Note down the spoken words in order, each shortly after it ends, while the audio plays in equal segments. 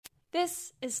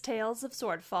This is Tales of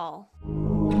Swordfall.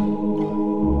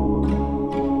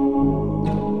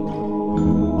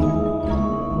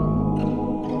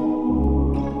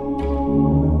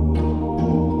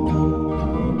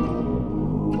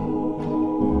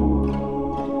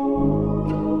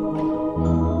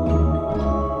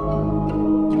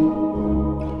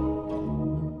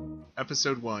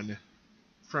 Episode 1,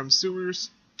 From Sewers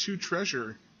to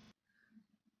Treasure.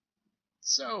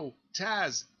 So,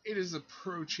 Taz, it is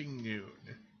approaching noon.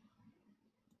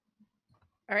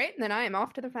 Alright, then I am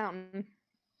off to the fountain.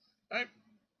 Alright.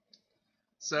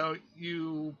 So,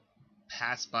 you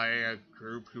pass by a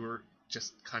group who are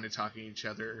just kind of talking to each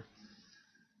other,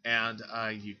 and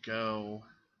you go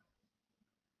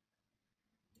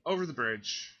over the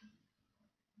bridge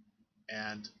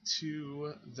and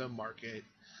to the market.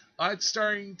 It's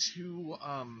starting to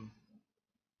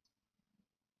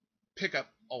pick up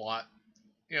a lot.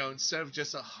 You know, instead of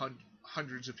just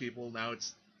hundreds of people, now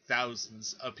it's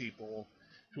thousands of people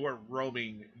who are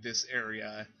roaming this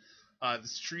area. The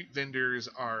street vendors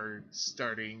are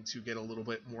starting to get a little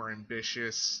bit more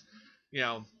ambitious. You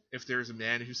know, if there's a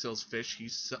man who sells fish,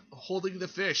 he's holding the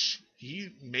fish. He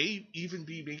may even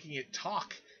be making it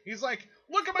talk. He's like,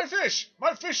 "Look at my fish!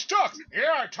 My fish talks!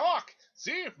 Yeah, I talk!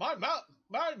 See, my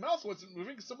mouth wasn't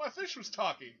moving, so my fish was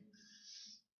talking."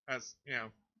 As, you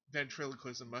know,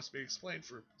 ventriloquism must be explained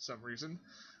for some reason.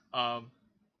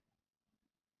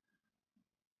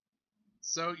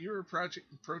 So you're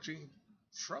approaching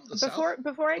from the south.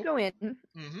 Before I go in,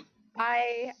 Mm-hmm.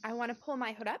 I want to pull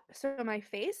my hood up so my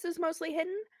face is mostly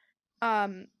hidden.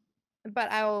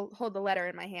 But I'll hold the letter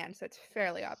in my hand so it's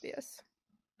fairly obvious.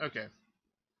 Okay.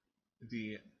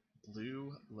 The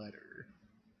blue letter.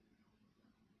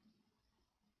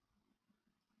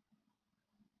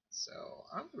 So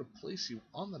I'm going to place you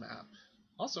on the map.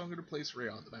 Also, I'm going to place Ray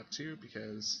on the map too,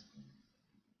 because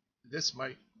this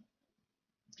might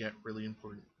get really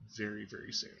important very,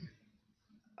 very soon.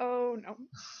 Oh, no.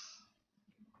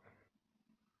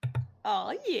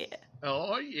 Oh, yeah.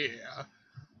 Oh, yeah.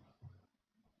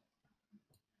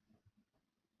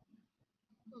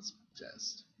 Let's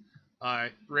test.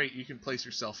 Ray, you can place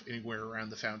yourself anywhere around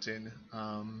the fountain.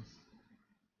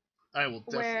 I will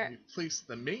definitely place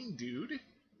the main dude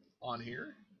on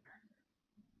here,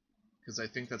 because I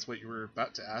think that's what you were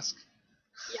about to ask.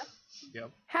 Yep.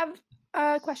 Yep. Have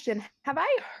a question. Have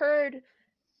I heard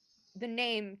the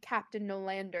name Captain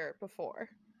Nolander before?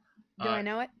 Do I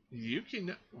know it? You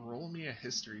can roll me a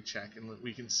history check, and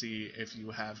we can see if you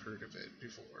have heard of it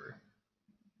before.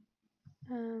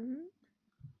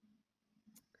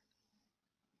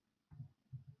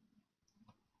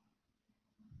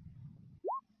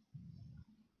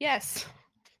 Yes.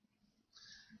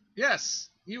 Yes,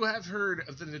 you have heard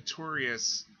of the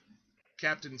notorious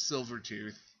Captain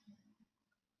Silvertooth.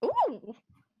 Ooh.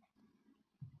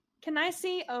 Can I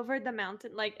see over the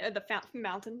mountain, like the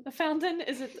mountain? The fountain?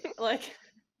 Is it like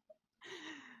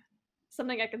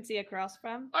something I can see across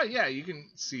from? Oh yeah, you can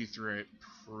see through it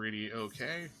pretty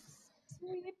okay.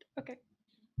 Sweet. Okay.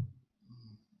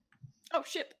 Oh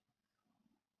shit.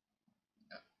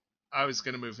 I was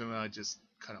gonna move him, and I just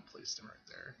kind of placed him right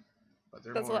there. But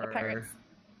there That's a lot of pirates.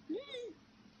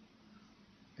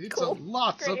 It's Cool.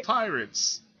 Lots Great. of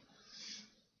pirates.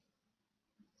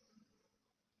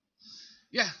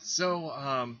 Yeah,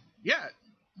 so, yeah,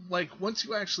 like, once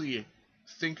you actually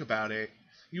think about it,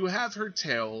 you have heard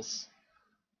tales,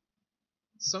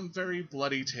 some very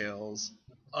bloody tales,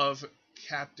 of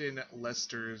Captain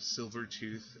Lester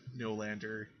Silvertooth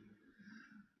Nolander.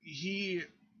 He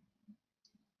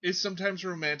is sometimes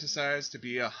romanticized to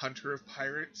be a hunter of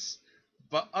pirates,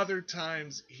 but other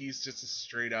times he's just a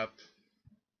straight up,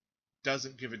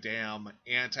 doesn't give a damn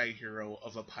anti-hero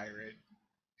of a pirate.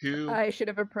 Who I should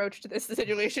have approached this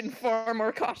situation far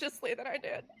more cautiously than I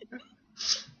did.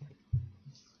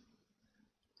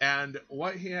 And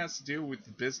what he has to do with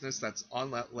the business that's on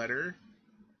that letter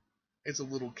is a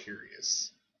little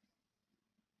curious.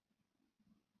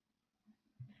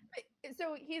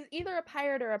 So he's either a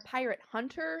pirate or a pirate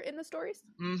hunter in the stories?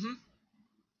 Mm-hmm.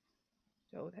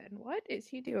 So then what is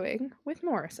he doing with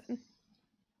Morrison?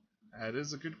 That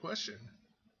is a good question.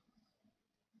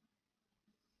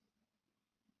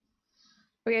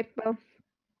 Okay, well,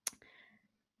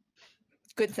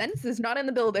 Good Sense is not in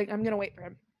the building. I'm gonna wait for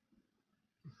him.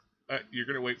 You're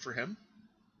gonna wait for him?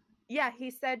 Yeah,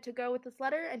 he said to go with this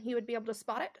letter and he would be able to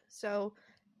spot it, so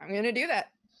I'm gonna do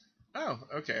that. Oh,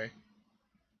 okay.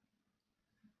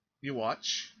 You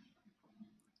watch.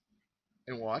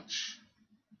 And watch.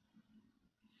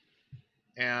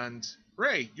 And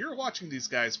Ray, you're watching these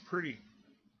guys pretty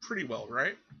well,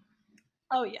 right?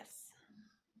 Oh yes.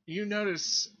 You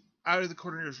notice out of the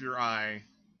corner of your eye,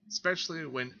 especially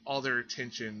when all their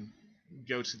attention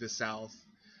go to the south,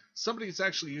 somebody's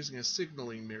actually using a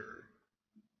signaling mirror.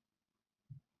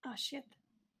 Oh shit.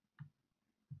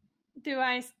 Do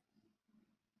I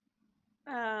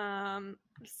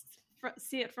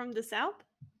see it from the south?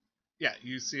 Yeah,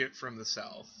 you see it from the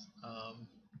south.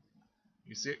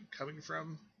 You see it coming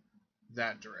from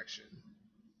that direction.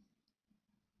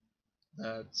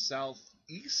 The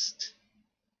southeast.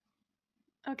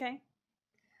 Okay.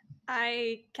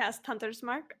 I cast Hunter's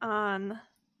Mark on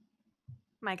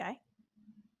my guy.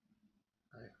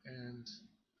 Right, and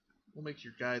we'll make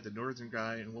your guy the northern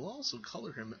guy, and we'll also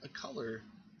color him a color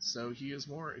so he is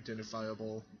more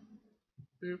identifiable.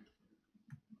 Boop.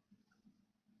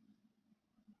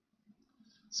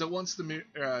 So once the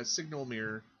signal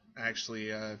mirror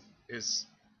actually is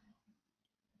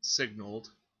signaled,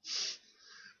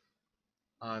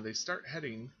 they start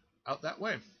heading out that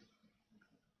way.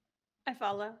 I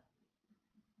follow.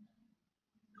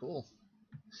 Cool.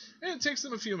 And it takes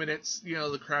them a few minutes. You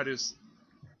know, the crowd is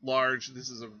large. This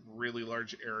is a really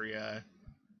large area.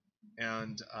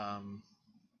 And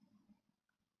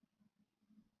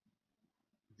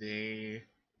they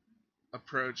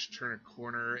approach, turn a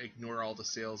corner, ignore all the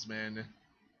salesmen.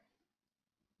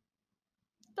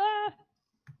 Ah!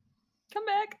 Come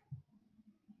back.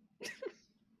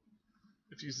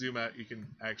 If you zoom out, you can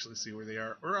actually see where they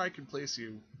are. Or I can place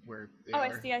you where they Oh,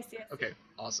 are. I see. Okay,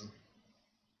 awesome.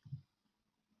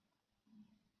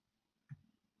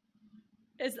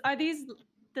 Are these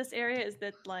this area? Is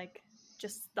that like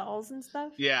just stalls and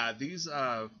stuff? Yeah, these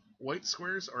white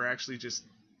squares are actually just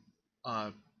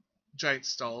giant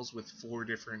stalls with 4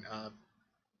 different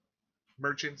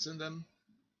merchants in them.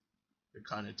 They're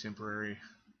kind of temporary.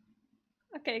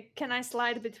 Okay, can I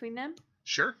slide between them?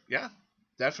 Sure, yeah,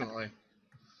 definitely.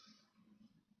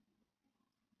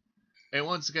 And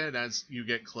once again, as you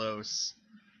get close,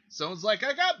 someone's like,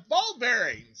 I got ball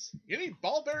bearings! You need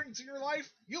ball bearings in your life?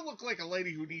 You look like a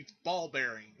lady who needs ball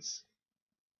bearings.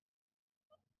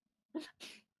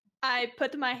 I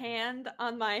put my hand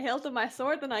on my hilt of my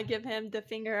sword and I give him the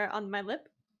finger on my lip.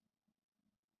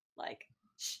 Like,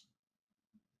 shh.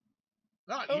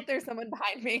 Oh, there's someone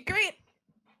behind me. Great.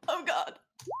 Oh god.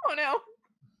 Oh no.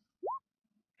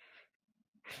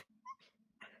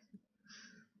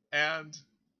 And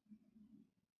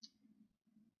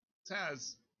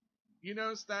Taz, you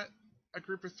notice that a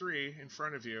group of 3 in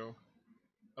front of you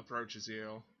approaches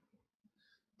you,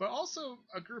 but also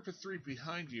a group of 3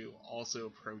 behind you also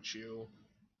approach you.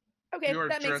 Okay,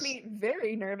 that makes me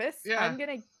very nervous. Yeah. I'm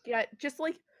gonna get just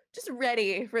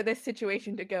ready for this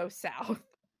situation to go south.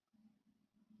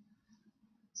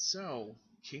 So,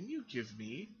 can you give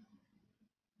me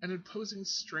an imposing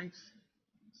strength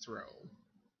throw?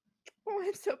 Oh,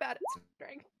 I'm so bad at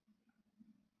strength.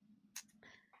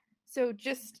 So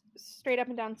just straight up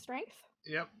and down strength?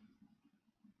 Yep.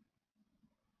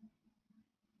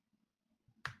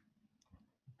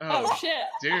 Oh shit.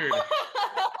 Dude.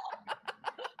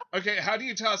 Okay, how do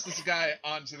you toss this guy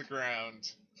onto the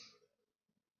ground?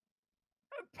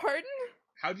 Pardon?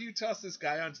 How do you toss this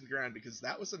guy onto the ground? Because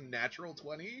that was a natural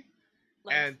 20,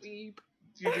 Let's and sleep.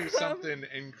 you do something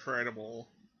incredible.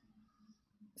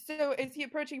 So is he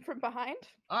approaching from behind?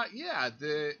 Yeah,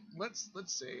 let's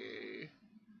say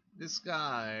this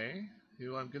guy,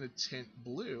 who I'm gonna tint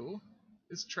blue,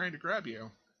 is trying to grab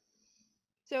you.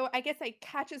 So I guess I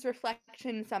catch his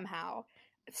reflection somehow,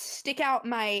 stick out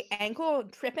my ankle,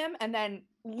 trip him, and then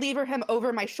lever him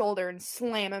over my shoulder and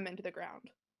slam him into the ground.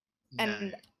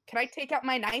 And Nice. can I take out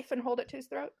my knife and hold it to his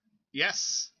throat?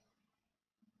 Yes.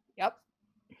 Yep.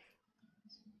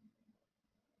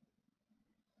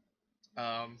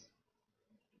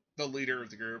 The leader of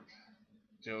the group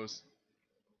goes,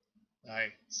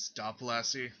 "Aye, stop,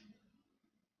 lassie.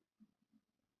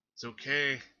 It's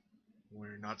okay.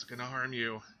 We're not gonna harm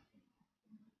you."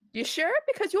 You sure?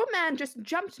 Because your man just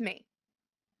jumped me.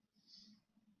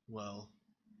 Well,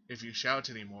 if you shout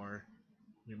anymore,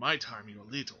 we might harm you a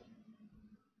little.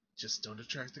 Just don't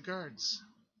attract the guards.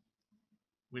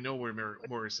 We know where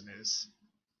Morrison is.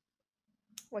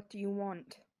 What do you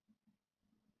want?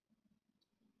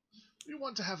 We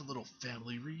want to have a little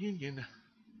family reunion.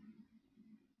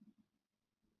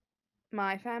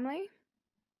 My family?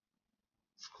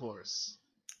 Of course.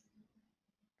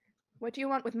 What do you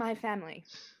want with my family?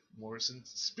 Morrison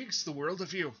speaks the world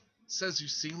of you. Says you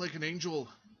sing like an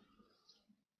angel.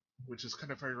 Which is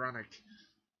kind of ironic.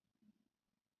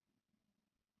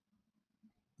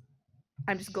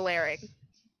 I'm just glaring.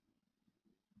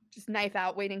 Just knife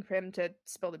out, waiting for him to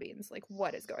spill the beans. Like,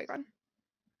 what is going on?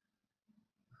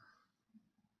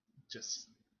 Just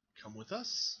come with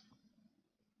us.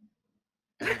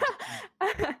 And,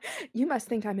 You must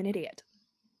think I'm an idiot.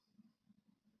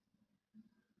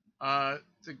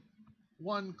 the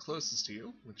one closest to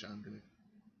you, which I'm going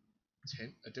to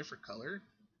tint a different color,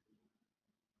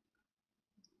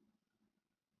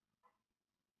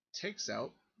 takes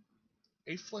out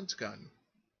a flint gun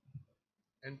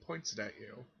and points it at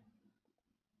you.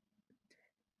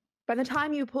 By the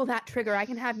time you pull that trigger, I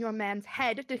can have your man's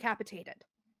head decapitated.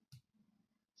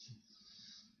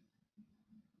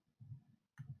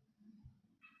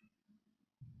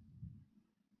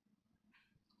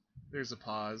 There's a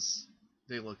pause.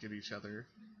 They look at each other.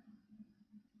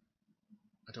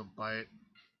 I don't buy it.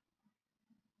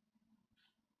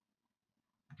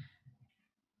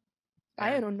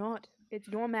 I do not. It's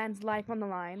your man's life on the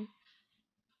line.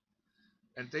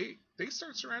 And they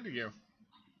start surrounding you.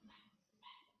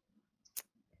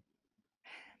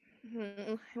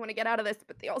 I want to get out of this,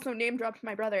 but they also name dropped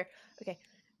my brother. Okay.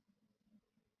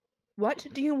 What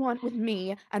do you want with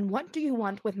me, and what do you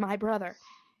want with my brother?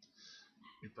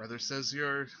 Your brother says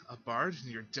you're a bard,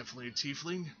 and you're definitely a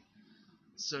tiefling.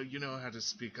 So you know how to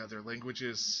speak other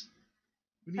languages.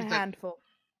 We A need handful.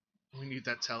 We need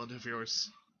that talent of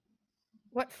yours.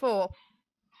 What for?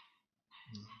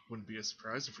 Wouldn't be a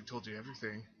surprise if we told you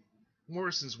everything.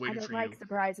 Morrison's I waiting don't for like you.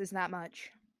 surprises that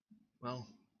much. Well,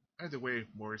 either way,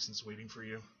 Morrison's waiting for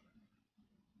you.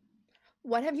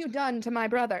 What have you done to my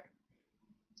brother?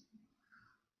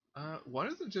 One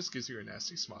of them just gives you a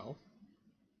nasty smile.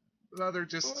 The other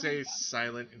just stays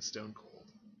silent and stone cold.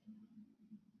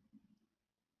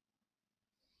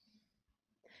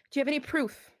 Do you have any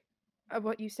proof of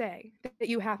what you say, that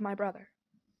you have my brother?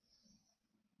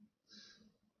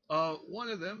 One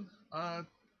of them,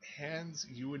 hands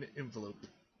you an envelope.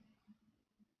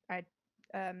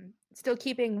 Still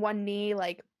keeping one knee,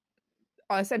 like,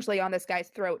 essentially on this guy's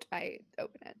throat, I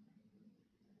open it.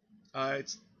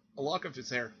 It's a lock of his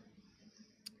hair.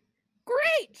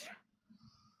 Great!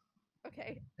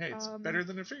 Okay. Hey, it's better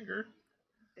than a finger.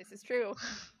 This is true.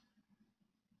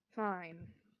 Fine.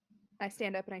 I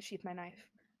stand up and I sheath my knife.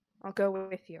 I'll go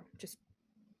with you. Just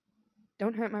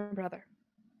don't hurt my brother.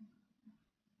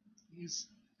 He's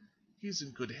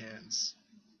in good hands.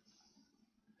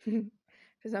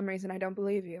 For some reason, I don't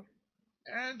believe you.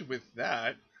 And with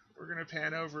that, we're going to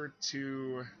pan over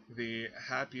to the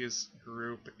happiest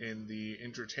group in the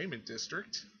entertainment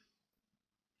district.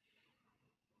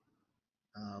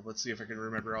 Let's see if I can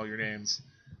remember all your names.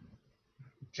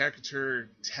 Caricature,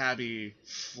 Tabby,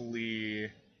 Flea,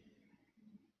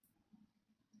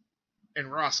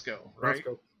 and Roscoe, right?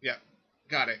 Roscoe. Yeah,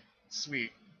 got it.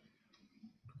 Sweet.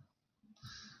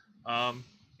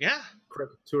 Yeah.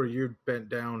 Tour, you bent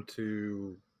down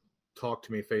to talk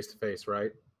to me face to face,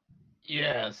 right?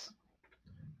 Yes.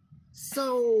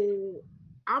 So,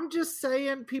 I'm just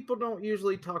saying people don't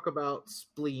usually talk about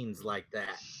spleens like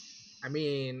that. I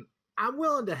mean, I'm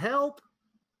willing to help,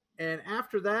 and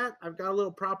after that, I've got a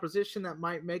little proposition that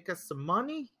might make us some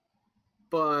money,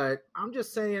 but I'm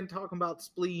just saying talking about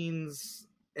spleens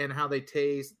and how they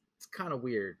taste, it's kind of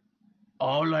weird.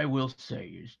 All I will say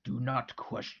is do not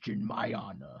question my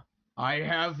honor. I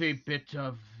have a bit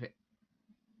of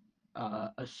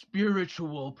a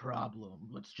spiritual problem.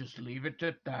 Let's just leave it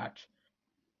at that.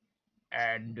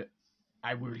 And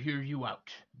I will hear you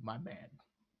out, my man.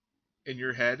 In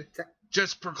your head,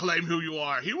 just proclaim who you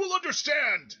are. He will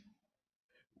understand.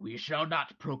 We shall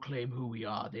not proclaim who we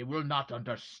are. They will not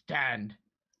understand.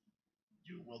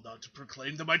 You will not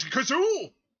proclaim the mighty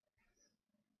Kazoo!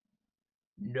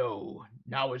 No,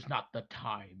 now is not the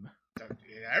time.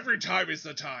 Every time is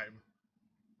the time.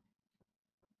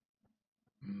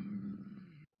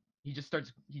 He just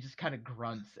kind of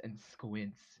grunts and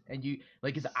squints, and you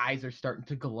like his eyes are starting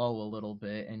to glow a little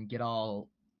bit and get all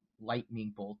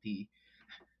lightning bolty.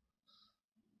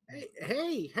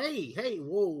 Hey,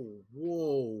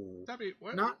 whoa. Tabby,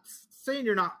 what? Not saying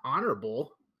you're not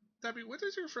honorable. Tabby, what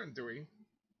is your friend doing?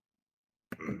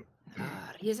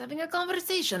 He's having a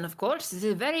conversation, of course. It's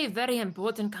a very, very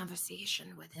important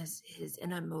conversation with his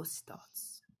innermost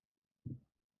thoughts.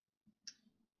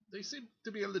 They seem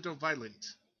to be a little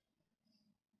violent.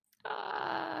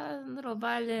 A little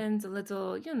violent, a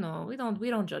little, we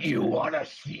don't judge. You wanna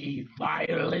see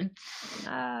violence?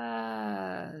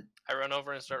 I run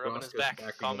over and start rubbing his back,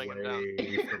 calming him down.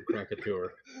 From Krakatoa.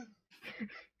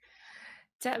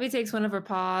 Tabby takes one of her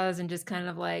paws and just kind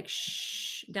of like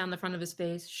shh down the front of his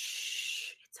face.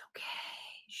 Shh, it's okay.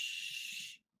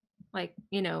 Shh, like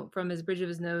from his bridge of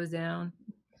his nose down.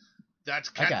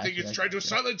 That cat thing is trying to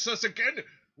silence us again.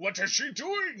 What is she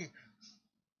doing?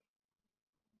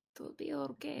 It'll be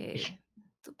okay.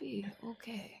 It'll be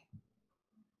okay.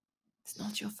 It's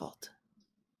not your fault.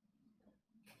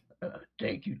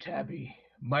 Thank you, Tabby.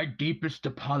 My deepest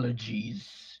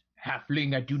apologies.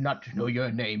 Halfling, I do not know your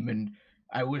name, and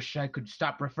I wish I could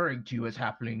stop referring to you as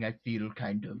Halfling. I feel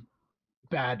kind of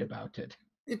bad about it.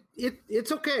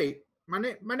 It's okay. My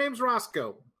name's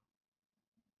Roscoe.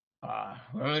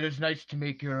 Well, it is nice to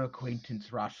make your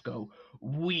acquaintance, Roscoe.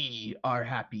 We are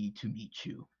happy to meet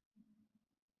you.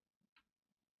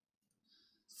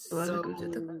 So,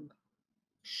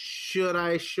 should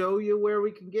I show you where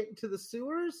we can get into the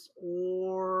sewers,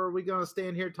 or are we going to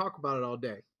stand here and talk about it all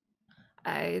day?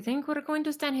 I think we're going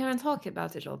to stand here and talk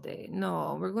about it all day.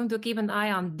 No, we're going to keep an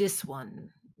eye on this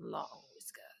one, Long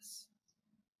Whiskers.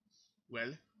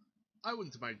 Well, I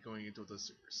wouldn't mind going into the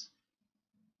sewers.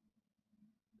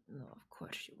 No, of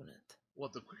course you wouldn't. Well,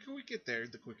 the quicker we get there,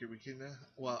 the quicker we can,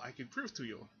 I can prove to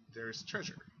you there's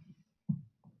treasure.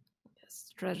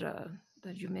 Yes, treasure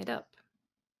that you made up.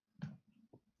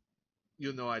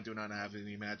 You know I do not have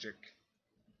any magic.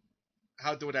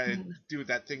 How would I do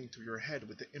that thing to your head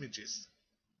with the images?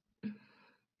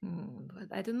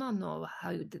 But I do not know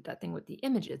how you did that thing with the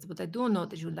images, but I do know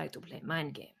that you like to play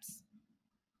mind games.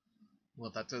 Well,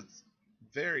 that's a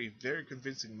very, very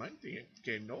convincing mind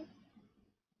game, no?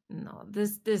 No,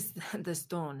 the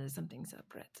stone is something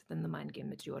separate than the mind game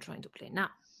that you are trying to play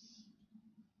now.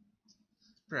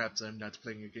 Perhaps I'm not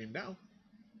playing a game now.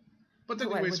 But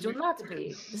Why anyways, would you not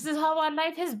be? This is how our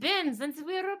life has been since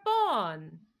we were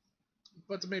born.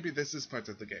 But maybe this is part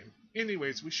of the game.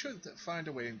 Anyways, we should find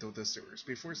a way into the sewers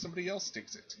before somebody else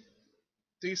takes it.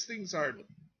 These things are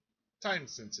time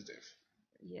sensitive.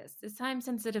 Yes, the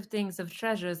time-sensitive things of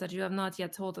treasures that you have not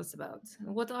yet told us about.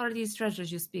 What are these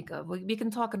treasures you speak of? We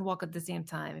can talk and walk at the same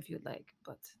time if you'd like,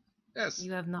 but yes,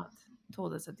 you have not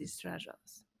told us of these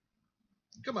treasures.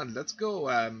 Come on, let's go,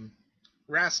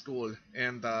 Rascal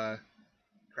and,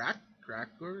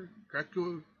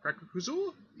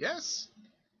 Krakuzul? Yes?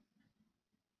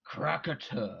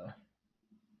 Krakatur.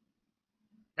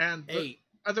 And the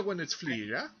other one is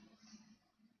Flea, yeah?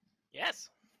 Yes.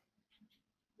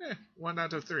 1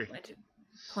 out of 3.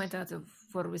 Point out of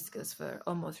 4 whiskers for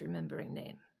almost remembering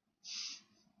name.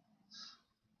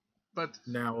 But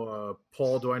now,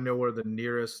 Paul, do I know where the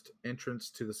nearest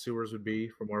entrance to the sewers would be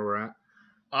from where we're at?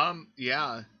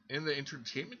 Yeah. In the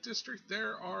entertainment district,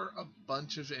 there are a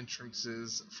bunch of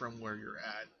entrances from where you're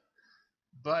at.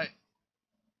 But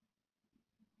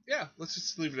yeah, let's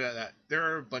just leave it at that. There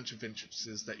are a bunch of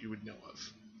entrances that you would know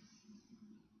of.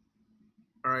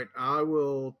 All right, I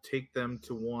will take them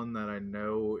to one that I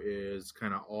know is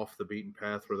kind of off the beaten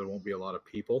path where there won't be a lot of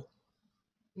people.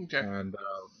 Okay. And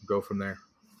go from there.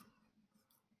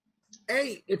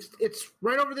 Hey, it's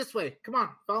right over this way. Come on,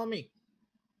 follow me.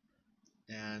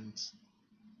 And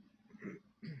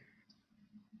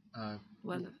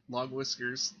Long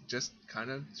Whiskers just kind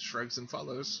of shrugs and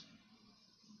follows.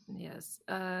 Yes.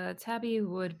 Tabby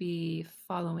would be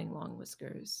following Long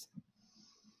Whiskers.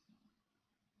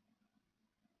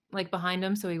 Like behind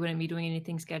him, so he wouldn't be doing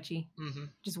anything sketchy. Mm-hmm.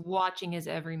 Just watching his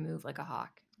every move like a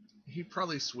hawk. He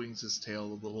probably swings his tail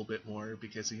a little bit more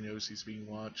because he knows he's being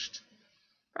watched.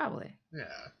 Probably.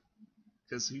 Yeah.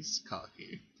 Because he's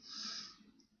cocky.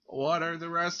 What are the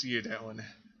rest of you doing?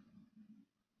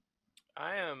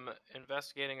 I am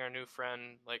investigating our new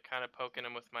friend, like kind of poking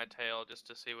him with my tail just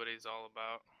to see what he's all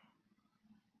about.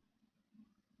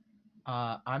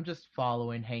 I'm just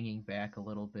following, hanging back a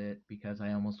little bit because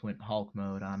I almost went Hulk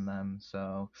mode on them,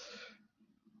 so...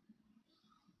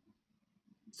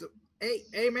 So,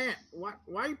 hey man, why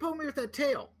are you pulling me with that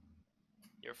tail?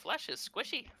 Your flesh is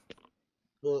squishy.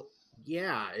 Well,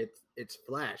 yeah, it's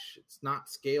flesh. It's not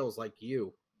scales like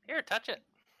you. Here, touch it.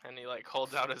 And he like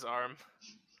holds out his arm.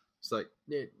 It's like,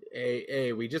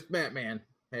 hey, we just met, man.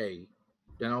 Hey,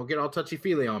 don't get all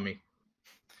touchy-feely on me.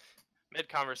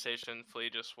 Mid-conversation, Flea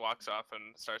just walks off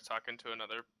and starts talking to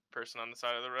another person on the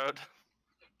side of the road.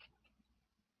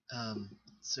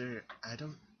 Sir, I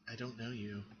don't know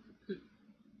you.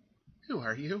 Who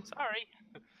are you? Sorry.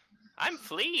 I'm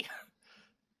Flea.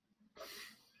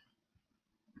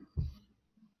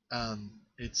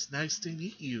 It's nice to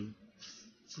meet you,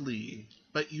 Flea.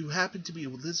 But you happen to be a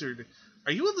lizard.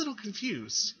 Are you a little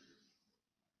confused?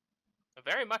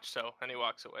 Very much so, and he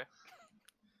walks away.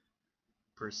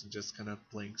 Person just kind of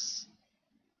blinks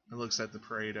and looks at the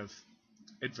parade of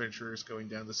adventurers going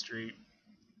down the street,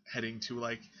 heading to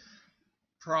like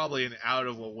probably an out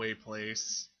of the way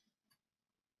place.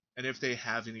 And if they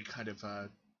have any kind of a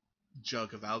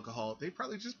jug of alcohol, they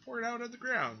probably just pour it out on the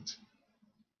ground.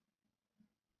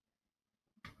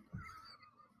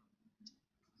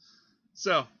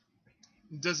 So,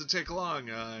 does it take long,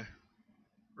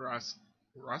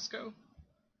 Roscoe?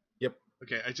 Yep.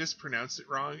 Okay, I just pronounced it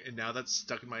wrong, and now that's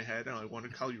stuck in my head, and I want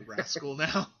to call you Rascal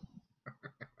now.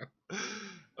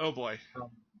 Oh boy.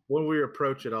 When we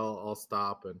approach it, I'll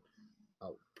stop and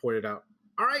I'll point it out.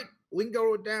 All right, we can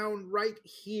go down right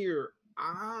here.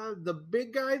 The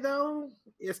big guy, though,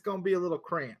 it's going to be a little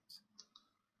cramped.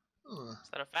 Is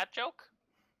that a fat joke?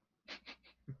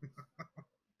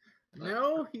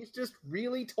 No, he's just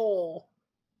really tall.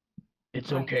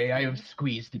 It's okay, I have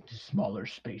squeezed into smaller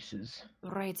spaces.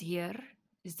 Right here.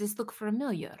 Does this look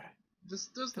familiar? This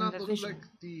does From not the look vision. like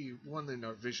the one in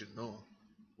our vision, no.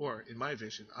 Or in my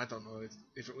vision. I don't know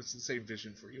if it was the same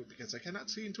vision for you, because I cannot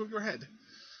see into your head.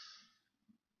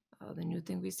 Oh, then you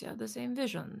think we have the same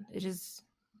vision. It is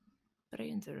very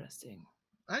interesting.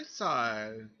 I saw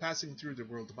passing through the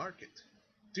World Market.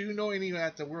 Do you know any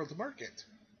at the World Market?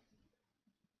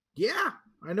 Yeah,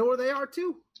 I know where they are,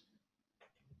 too.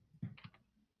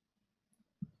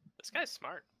 This guy's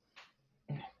smart.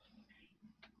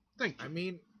 Thank you. I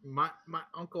mean, my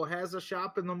uncle has a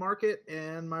shop in the market,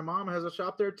 and my mom has a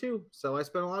shop there, too. So I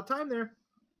spend a lot of time there.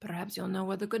 Perhaps you'll know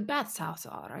where the good bathhouses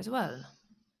are as well.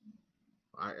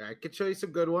 I could show you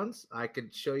some good ones. I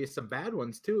could show you some bad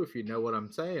ones, too, if you know what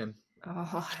I'm saying.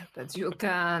 Oh, but you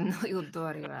can, you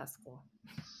dirty rascal.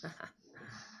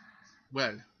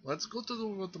 Well, let's go to the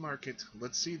World Market.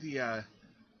 Let's see the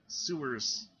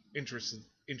sewers entrances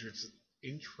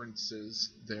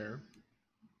there.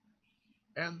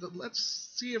 And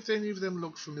let's see if any of them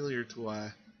look familiar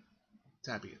to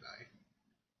Tabby and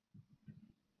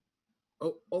I.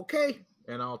 Oh, okay.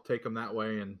 And I'll take them that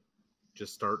way and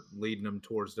just start leading them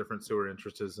towards different sewer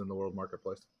entrances in the world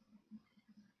marketplace.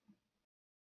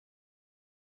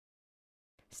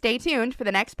 Stay tuned for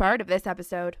the next part of this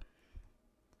episode.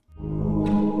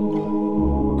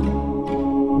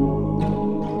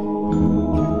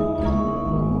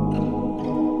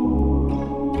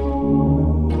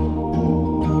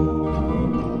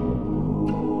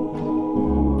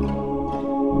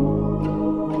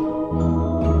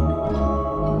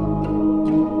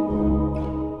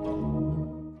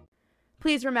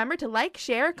 Please remember to like,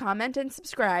 share, comment, and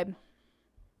subscribe.